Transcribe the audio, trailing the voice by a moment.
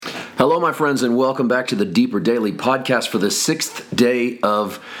Hello, my friends, and welcome back to the Deeper Daily podcast for the 6th day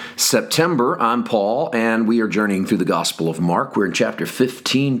of September. I'm Paul, and we are journeying through the Gospel of Mark. We're in chapter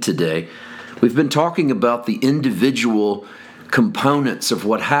 15 today. We've been talking about the individual components of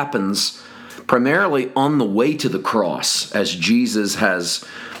what happens primarily on the way to the cross as Jesus has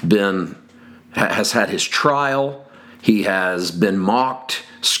had his trial. He has been mocked,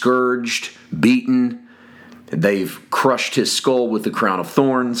 scourged, beaten. They've crushed his skull with the crown of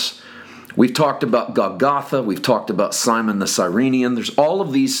thorns. We've talked about Golgotha. We've talked about Simon the Cyrenian. There's all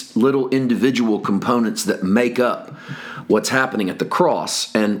of these little individual components that make up what's happening at the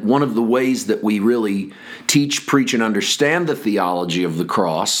cross. And one of the ways that we really teach, preach, and understand the theology of the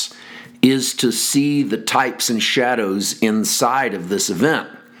cross is to see the types and shadows inside of this event.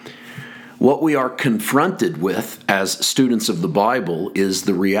 What we are confronted with as students of the Bible is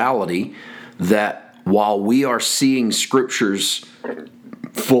the reality that while we are seeing scriptures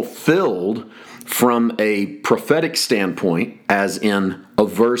fulfilled from a prophetic standpoint, as in a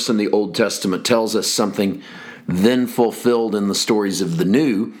verse in the Old Testament tells us something then fulfilled in the stories of the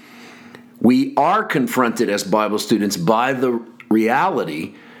New, we are confronted as Bible students by the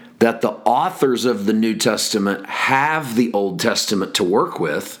reality that the authors of the New Testament have the Old Testament to work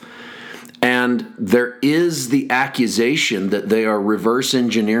with, and there is the accusation that they are reverse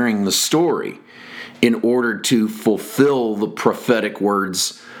engineering the story in order to fulfill the prophetic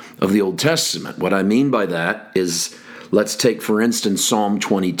words of the Old Testament. What I mean by that is, let's take, for instance, Psalm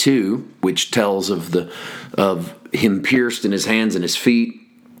 22, which tells of him pierced in his hands and his feet,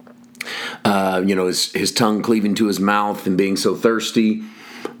 his tongue cleaving to his mouth and being so thirsty,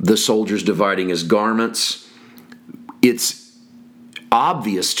 the soldiers dividing his garments. It's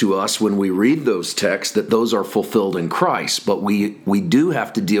obvious to us when we read those texts that those are fulfilled in Christ, but we do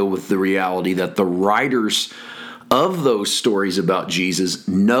have to deal with the reality that the writers of those stories about Jesus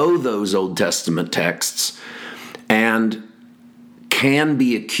know those Old Testament texts and can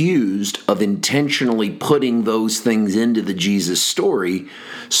be accused of intentionally putting those things into the Jesus story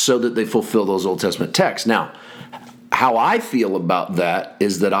so that they fulfill those Old Testament texts. Now, how I feel about that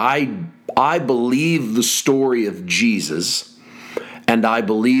is that I believe the story of Jesus, and I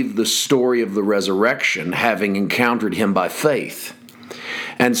believe the story of the resurrection, having encountered him by faith.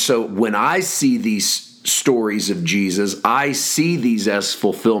 And so when I see these stories of Jesus, I see these as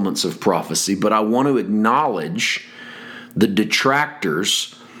fulfillments of prophecy, but I want to acknowledge the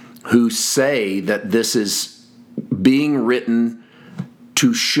detractors who say that this is being written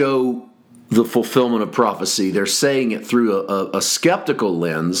to show the fulfillment of prophecy. They're saying it through a skeptical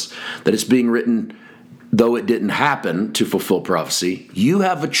lens, that it's being written though it didn't happen to fulfill prophecy. You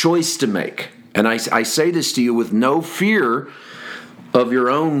have a choice to make. And I say this to you with no fear of your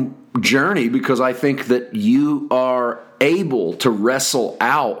own journey, because I think that you are able to wrestle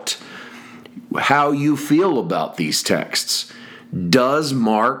out how you feel about these texts. Does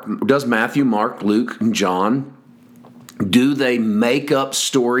Matthew, Mark, Luke, and John, do they make up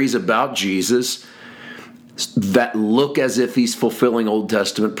stories about Jesus that look as if he's fulfilling Old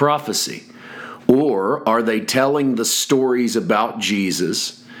Testament prophecy? Or are they telling the stories about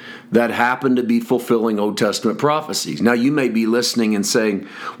Jesus that happen to be fulfilling Old Testament prophecies? Now, you may be listening and saying,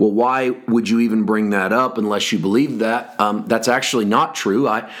 well, why would you even bring that up unless you believe that? That's actually not true.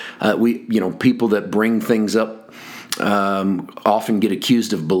 People that bring things up often get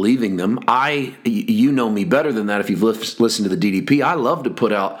accused of believing them. You know me better than that if you've listened to the DDP. I love to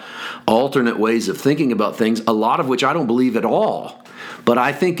put out alternate ways of thinking about things, a lot of which I don't believe at all. But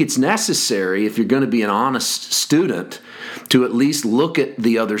I think it's necessary, if you're going to be an honest student, to at least look at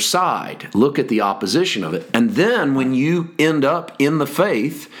the other side, look at the opposition of it. And then when you end up in the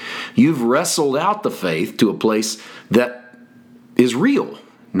faith, you've wrestled out the faith to a place that is real,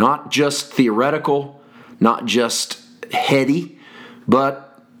 not just theoretical, not just heady,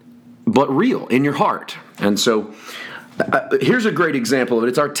 but real in your heart. And so here's a great example of it.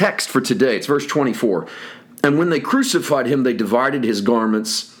 It's our text for today. It's verse 24. And when they crucified him, they divided his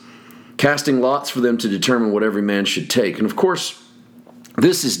garments, casting lots for them to determine what every man should take. And of course,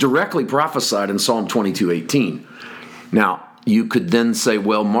 this is directly prophesied in Psalm 22:18. Now, you could then say,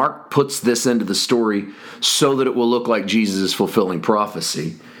 well, Mark puts this into the story so that it will look like Jesus is fulfilling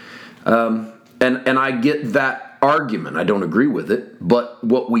prophecy. And I get that argument. I don't agree with it. But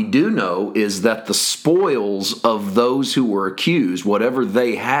what we do know is that the spoils of those who were accused, whatever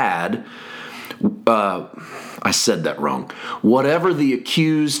they had, I said that wrong. Whatever the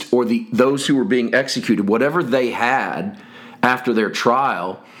accused or those who were being executed, whatever they had after their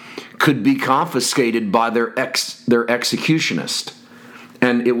trial, could be confiscated by their executionist,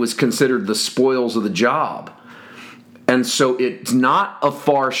 and it was considered the spoils of the job. And so it's not a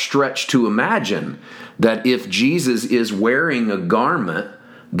far stretch to imagine that if Jesus is wearing a garment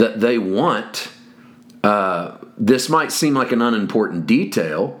that they want, this might seem like an unimportant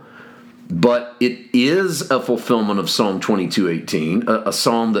detail, but it is a fulfillment of Psalm 22:18, a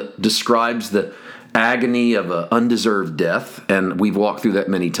psalm that describes the agony of an undeserved death, and we've walked through that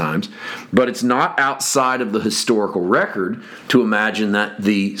many times. But it's not outside of the historical record to imagine that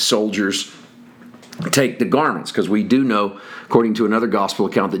the soldiers take the garments, because we do know, according to another gospel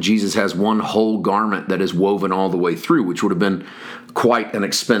account, that Jesus has one whole garment that is woven all the way through, which would have been quite an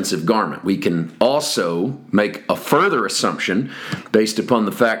expensive garment. We can also make a further assumption based upon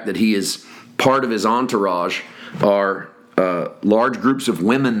the fact that he is part of his entourage are large groups of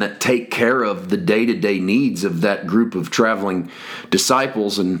women that take care of the day-to-day needs of that group of traveling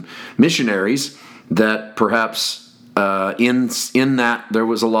disciples and missionaries, that perhaps in that there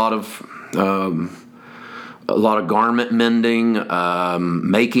was a lot of garment mending,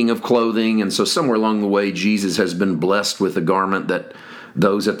 making of clothing, and so somewhere along the way, Jesus has been blessed with a garment that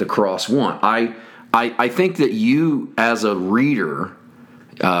those at the cross want. I think that you as a reader,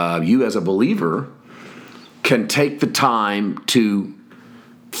 you as a believer, can take the time to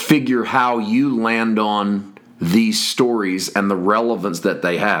figure how you land on these stories and the relevance that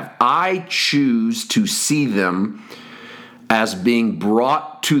they have. I choose to see them as being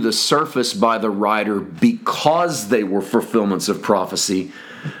brought to the surface by the writer because they were fulfillments of prophecy,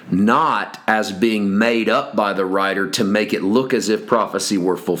 not as being made up by the writer to make it look as if prophecy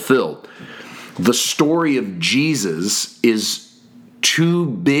were fulfilled. The story of Jesus is too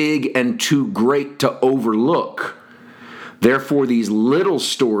big and too great to overlook. Therefore, these little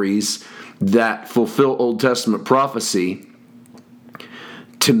stories that fulfill Old Testament prophecy,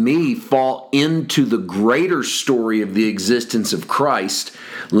 to me, fall into the greater story of the existence of Christ,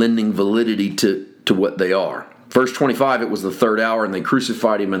 lending validity to what they are. Verse 25, it was the third hour, and they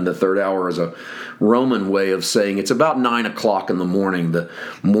crucified him, and the third hour is a Roman way of saying it's about 9 o'clock in the morning. The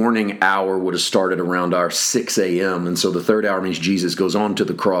morning hour would have started around our 6 a.m., and so the third hour means Jesus goes on to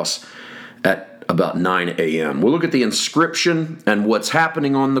the cross at about 9 a.m. We'll look at the inscription and what's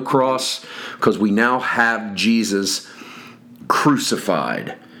happening on the cross, because we now have Jesus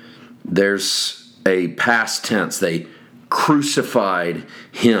crucified. There's a past tense. They crucified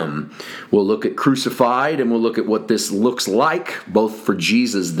him. We'll look at crucified, and we'll look at what this looks like, both for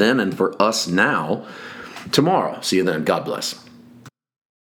Jesus then and for us now, tomorrow. See you then. God bless.